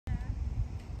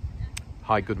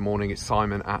Hi, good morning. It's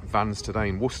Simon at Vans Today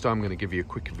in Worcester. I'm going to give you a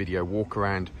quick video walk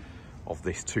around of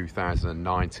this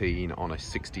 2019 on a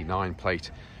 69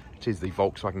 plate. It is the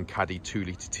Volkswagen Caddy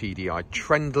 2-litre TDI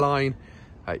Trendline.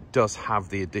 It does have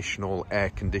the additional air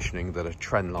conditioning that a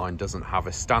Trendline doesn't have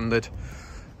as standard.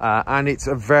 And it's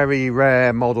a very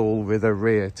rare model with a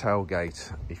rear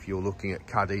tailgate. If you're looking at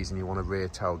Caddies and you want a rear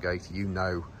tailgate, you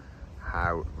know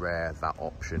how rare that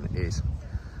option is.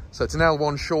 So it's an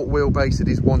L1 short wheelbase. It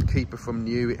is one keeper from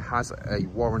new. It has a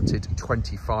warranted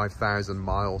 25,000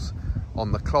 miles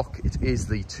on the clock. It is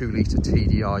the 2-litre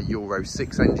TDI Euro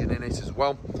 6 engine in it as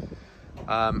well.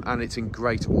 And it's in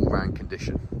great all-round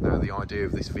condition. Now, the idea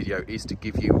of this video is to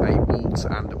give you a alt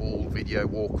and all video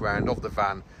walk around of the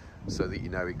van so that you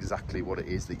know exactly what it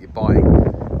is that you're buying.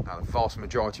 Now, the vast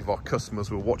majority of our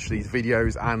customers will watch these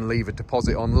videos and leave a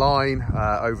deposit online,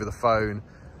 over the phone.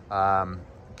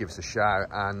 Give us a shout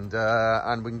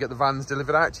and we can get the vans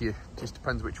delivered out to you. Just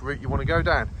depends which route you want to go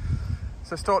down.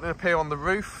 So starting up here on the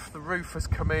roof has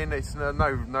come in. It's no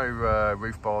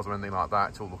roof bars or anything like that.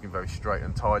 It's all looking very straight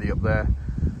and tidy up there.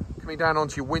 Coming down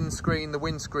onto your windscreen, the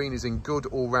windscreen is in good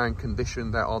all-round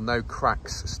condition. There are no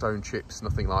cracks, stone chips,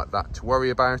 nothing like that to worry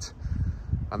about.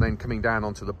 And then coming down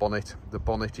onto the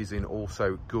bonnet is in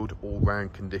also good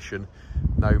all-round condition.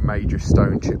 No major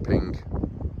stone chipping,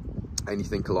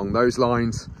 anything along those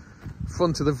lines.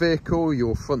 Front of the vehicle,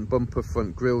 your front bumper,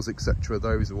 front grills, etc.,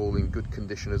 those are all in good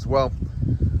condition as well.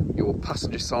 Your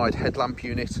passenger side headlamp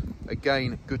unit,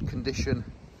 again good condition,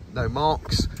 no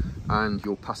marks. And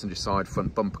your passenger side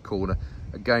front bumper corner,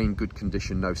 again good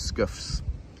condition, no scuffs.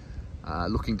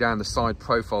 Looking down the side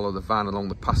profile of the van along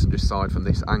the passenger side from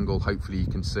this angle, hopefully you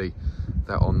can see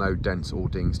there are no dents or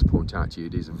dings to point out to you.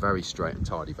 It is a very straight and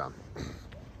tidy van.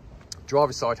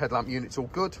 Driver's side headlamp unit's all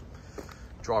good.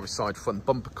 Driver's side front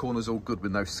bumper corner's all good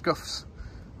with no scuffs.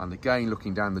 And again,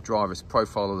 looking down the driver's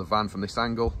profile of the van from this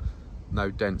angle, no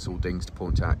dents or dings to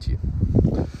point out to you.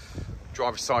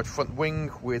 Driver's side front wing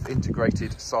with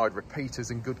integrated side repeaters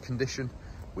in good condition.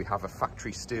 We have a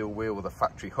factory steel wheel with a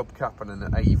factory hubcap and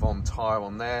an Avon tyre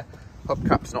on there.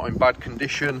 Hubcap's not in bad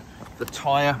condition. The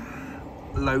tyre,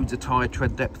 loads of tyre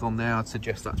tread depth on there. I'd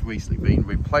suggest that's recently been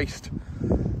replaced.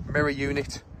 Mirror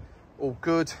unit, all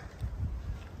good.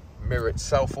 Mirror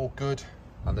itself all good,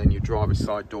 and then your driver's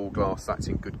side door glass, that's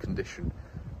in good condition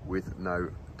with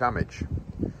no damage.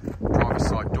 Driver's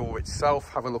side door itself,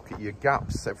 have a look at your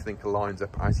gaps, everything lines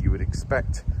up as you would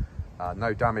expect.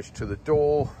 No damage to the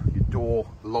door. Your door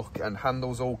lock and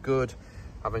handles all good.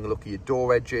 Having a look at your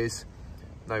door edges,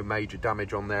 no major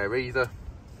damage on there either.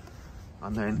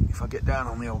 And then if I get down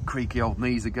on the old creaky old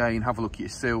knees again, have a look at your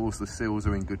sills. The sills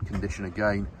are in good condition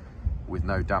again with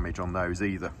no damage on those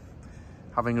either.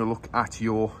 Having a look at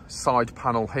your side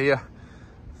panel here,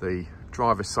 the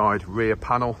driver's side rear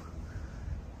panel,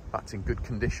 that's in good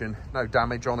condition, no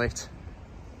damage on it.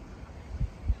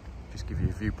 Just give you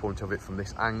a viewpoint of it from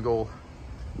this angle.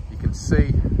 You can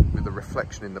see with the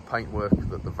reflection in the paintwork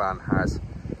that the van has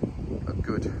a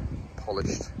good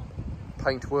polished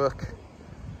paintwork.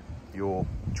 Your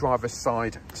driver's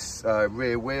side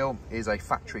rear wheel is a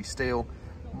factory steel,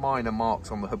 minor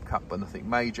marks on the hubcap but nothing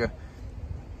major.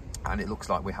 And it looks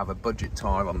like we have a budget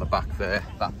tyre on the back there.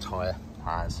 That tyre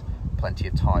has plenty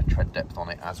of tyre tread depth on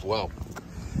it as well.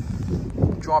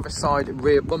 Driver's side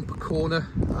rear bumper corner.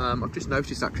 I've just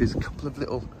noticed actually there's a couple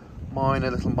of minor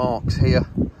little marks here.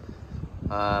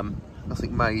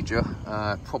 Nothing major.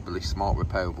 Probably smart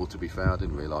repairable, to be fair. I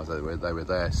didn't realise they were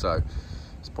there, so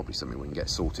it's probably something we can get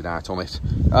sorted out on it.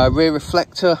 Rear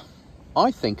reflector, I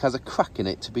think, has a crack in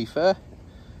it, to be fair.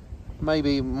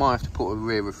 Maybe might have to put a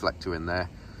rear reflector in there.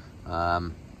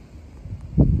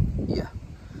 Yeah,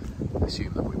 I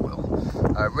assume that we will.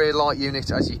 Rear light unit,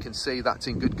 as you can see, that's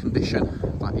in good condition.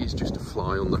 That is just a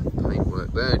fly on the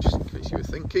paintwork there, just in case you were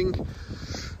thinking.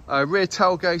 Rear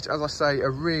tailgate, as I say, a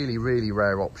really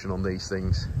rare option on these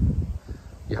things.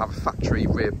 You have a factory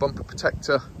rear bumper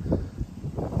protector.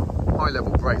 High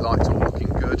level brake lights all looking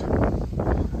good.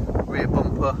 Rear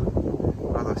bumper,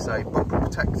 as I say, bumper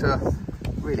protector.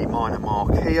 Really minor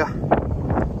mark here.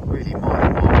 Really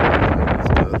minor mark.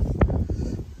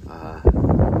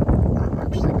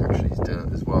 Actually it's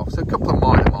dirt as well. So a couple of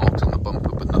minor marks on the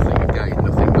bumper, but nothing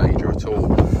major at all.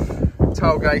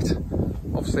 Tailgate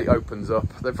obviously opens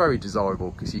up. They're very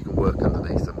desirable because you can work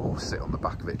underneath them or sit on the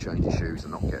back of it, change your shoes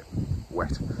and not get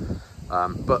wet.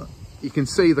 But you can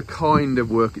see the kind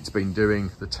of work it's been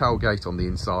doing. The tailgate on the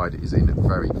inside is in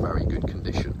very good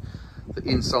condition. The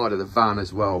inside of the van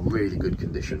as well, really good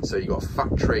condition. So you've got a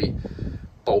factory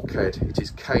bulkhead. It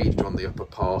is caged on the upper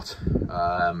part,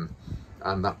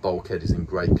 and that bulkhead is in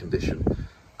great condition.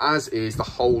 as is the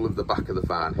whole of the back of the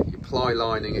van. Your ply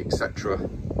lining, etc.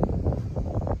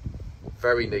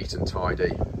 Very neat and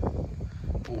tidy.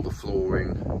 All the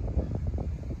flooring,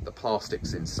 the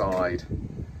plastics inside,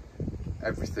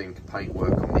 everything,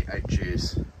 paintwork on the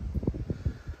edges,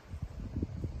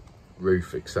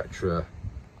 roof, etc.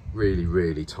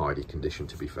 Really tidy condition,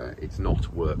 to be fair. It's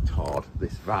not worked hard,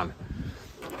 this van.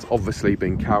 It's obviously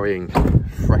been carrying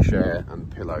fresh air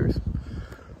and pillows.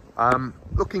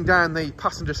 Looking down the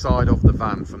passenger side of the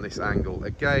van from this angle,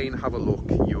 again, have a look.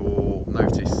 You'll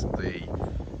notice the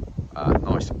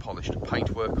nice and polished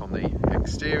paintwork on the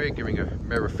exterior, giving a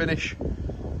mirror finish.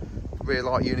 Rear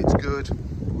light unit's good.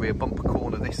 Rear bumper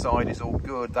corner this side is all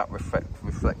good. That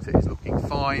reflector is looking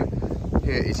fine.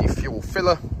 Here is your fuel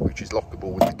filler, which is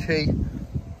lockable with the key.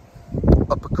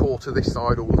 Upper quarter this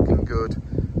side all looking good.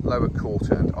 Lower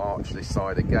quarter and arch this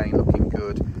side again looking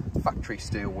good. Factory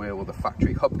steel wheel with a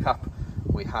factory hubcap.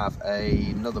 We have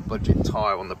another budget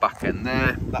tyre on the back end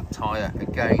there. That tyre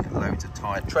again, loads of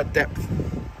tyre tread depth.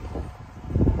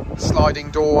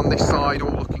 Sliding door on this side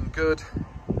all looking good.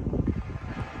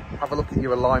 Have a look at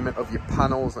your alignment of your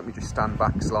panels. Let me just stand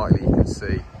back slightly. You can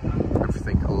see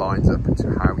everything aligns up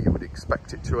to how you would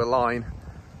expect it to align.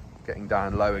 Getting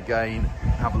down low again.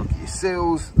 Have a look at your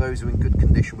sills. Those are in good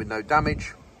condition with no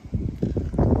damage.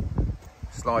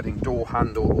 Sliding door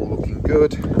handle all looking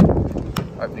good.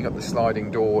 Opening up the sliding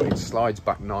door, it slides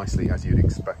back nicely as you'd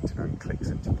expect and clicks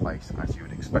into place as you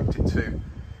would expect it to.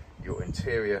 Your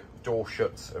interior door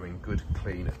shuts are in good,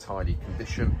 clean, tidy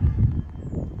condition,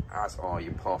 as are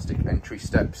your plastic entry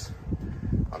steps.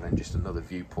 And then just another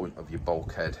viewpoint of your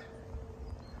bulkhead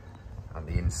and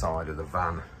the inside of the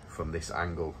van from this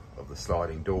angle of the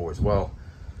sliding door as well.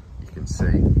 You can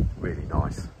see really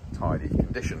nice, tidy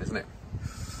condition, isn't it?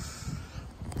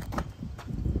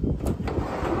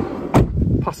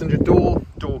 Passenger door,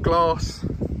 door glass,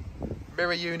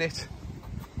 mirror unit.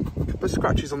 A couple of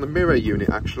scratches on the mirror unit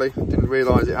actually. Didn't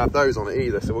realise it had those on it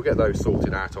either, so we'll get those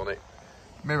sorted out on it.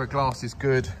 Mirror glass is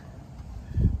good.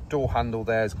 Door handle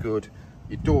there is good.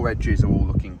 Your door edges are all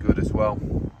looking good as well.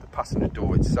 The passenger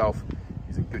door itself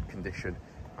is in good condition,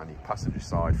 and your passenger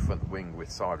side front wing with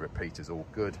side repeaters all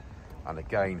good. And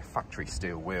again, factory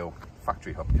steel wheel,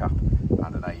 factory hubcap,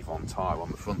 and an Avon tyre on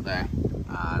the front there,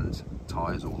 and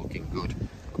tyres all looking good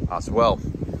as well.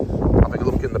 Having a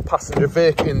look in the passenger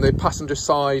vehicle, in the passenger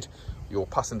side, your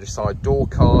passenger side door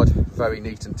card, very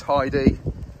neat and tidy.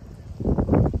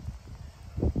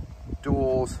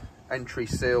 Doors, entry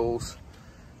sills,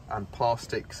 and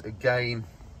plastics again,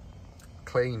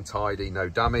 clean, tidy, no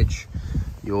damage.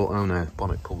 Your, oh no,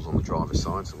 bonnet pulls on the driver's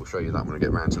side, so we'll show you that when I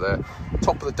get round to there.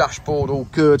 Top of the dashboard, all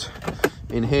good.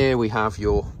 In here we have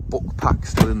your book pack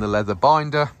still in the leather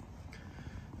binder.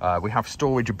 We have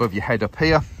storage above your head up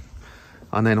here.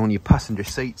 And then on your passenger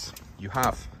seats, you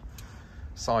have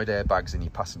side airbags in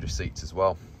your passenger seats as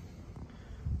well.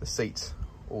 The seats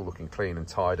all looking clean and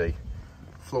tidy.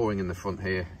 Flooring in the front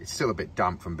here, it's still a bit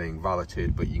damp from being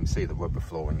valeted, but you can see the rubber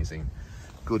flooring is in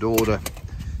good order.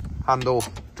 Handle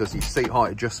does your seat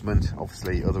height adjustment.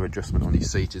 Obviously other adjustment on your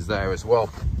seat is there as well.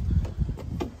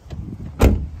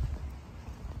 And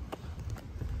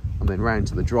then round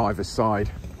to the driver's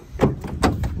side.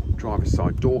 Driver's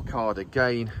side door card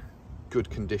again, good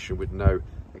condition with no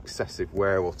excessive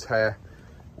wear or tear.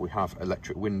 We have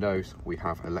electric windows, we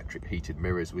have electric heated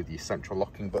mirrors with your central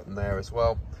locking button there as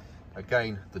well.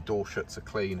 Again, the door shuts are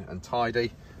clean and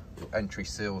tidy. Your entry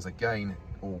sills again,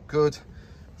 all good.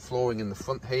 Flooring in the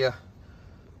front here.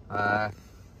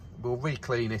 We'll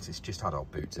re-clean it, it's just had our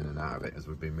boots in and out of it as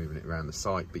we've been moving it around the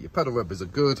site, but your pedal rubbers are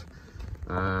good,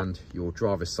 and your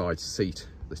driver's side seat,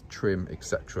 the trim,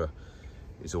 etc.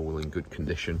 is all in good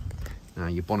condition. Now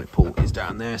your bonnet pull is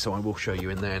down there, so I will show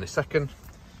you in there in a second.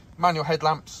 Manual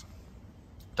headlamps,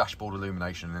 dashboard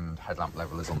illumination and headlamp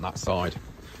levelers on that side.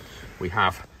 We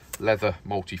have leather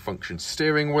multi-function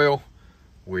steering wheel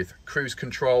with cruise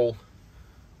control.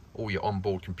 All your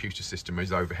onboard computer system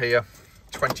is over here.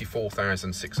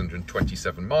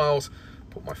 24,627 miles.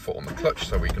 Put my foot on the clutch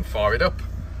so we can fire it up.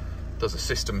 Does a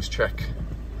systems check,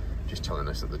 just telling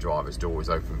us that the driver's door is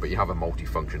open, but you have a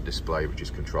multi-function display which is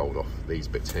controlled off these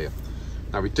bits here.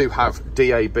 Now we do have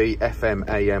DAB, FM,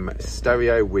 AM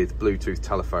stereo with Bluetooth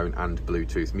telephone and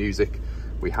Bluetooth music.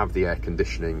 We have the air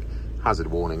conditioning, hazard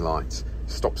warning lights,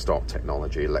 stop-start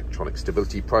technology, electronic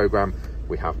stability program.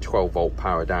 We have 12-volt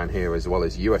power down here as well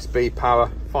as USB power,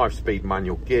 5-speed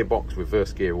manual gearbox,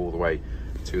 reverse gear all the way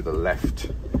to the left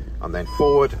and then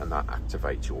forward, and that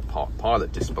activates your park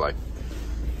pilot display.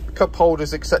 Cup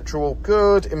holders, etc. all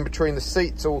good. In between the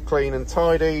seats, all clean and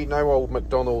tidy. No old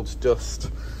McDonald's dust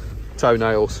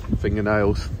toenails,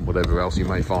 fingernails, whatever else you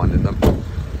may find in them.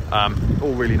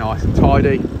 All really nice and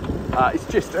tidy.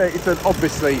 It's an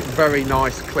obviously very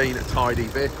nice, clean and tidy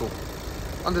vehicle.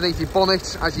 Underneath your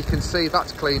bonnet, as you can see,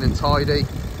 that's clean and tidy.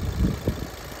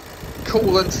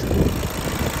 Coolant,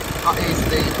 that is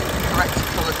the correct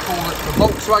colour coolant for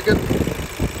Volkswagen.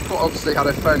 But obviously had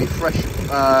a fairly fresh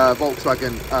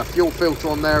Volkswagen fuel filter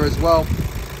on there as well.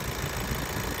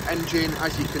 Engine,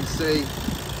 as you can see,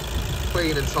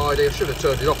 clean and tidy. I should have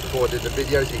turned it off before I did the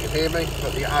video so you can hear me.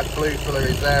 But the AdBlue filler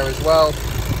is there as well.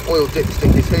 Oil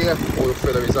dipstick is here, oil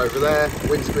filler is over there.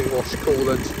 Windscreen wash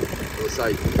coolant, as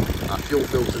I say, fuel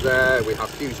filter there. We have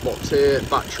fuse box here,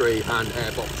 battery and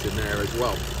air box in there as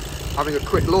well. Having a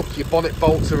quick look, your bonnet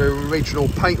bolts are original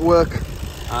paintwork.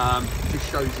 Just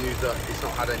shows you that it's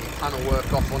not had any panel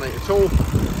work off on it at all.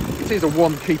 It is a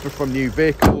one keeper from new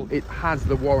vehicle. It has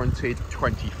the warranted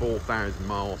 24,000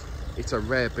 miles. It's a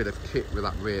rare bit of kit with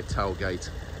that rear tailgate.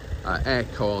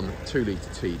 Aircon, 2-litre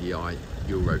TDI,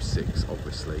 Euro 6,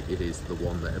 obviously. It is the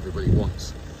one that everybody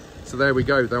wants. So there we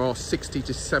go. There are 60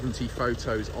 to 70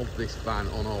 photos of this van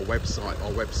on our website.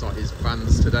 Our website is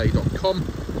vanstoday.com.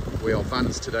 We are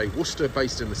Vans Today Worcester,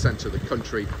 based in the centre of the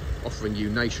country, offering you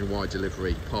nationwide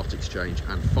delivery, part exchange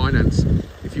and finance.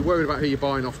 If you're worried about who you're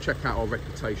buying off, check out our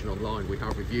reputation online. We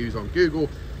have reviews on Google,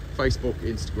 Facebook,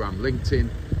 Instagram, LinkedIn.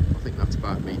 I think that's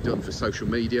about me done for social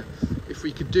media. If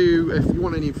you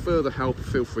want any further help,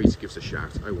 feel free to give us a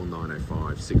shout,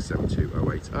 01905 672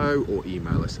 080, or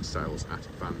email us at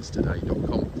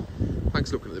sales@vanstoday.com. Thanks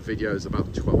for looking at the videos.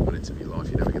 About 12 minutes of your life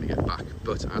you're never going to get back.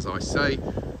 But as I say,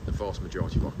 the vast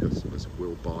majority of our customers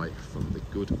will buy from the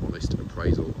good, honest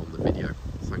appraisal on the video.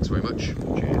 Thanks very much.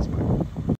 Cheers, mate.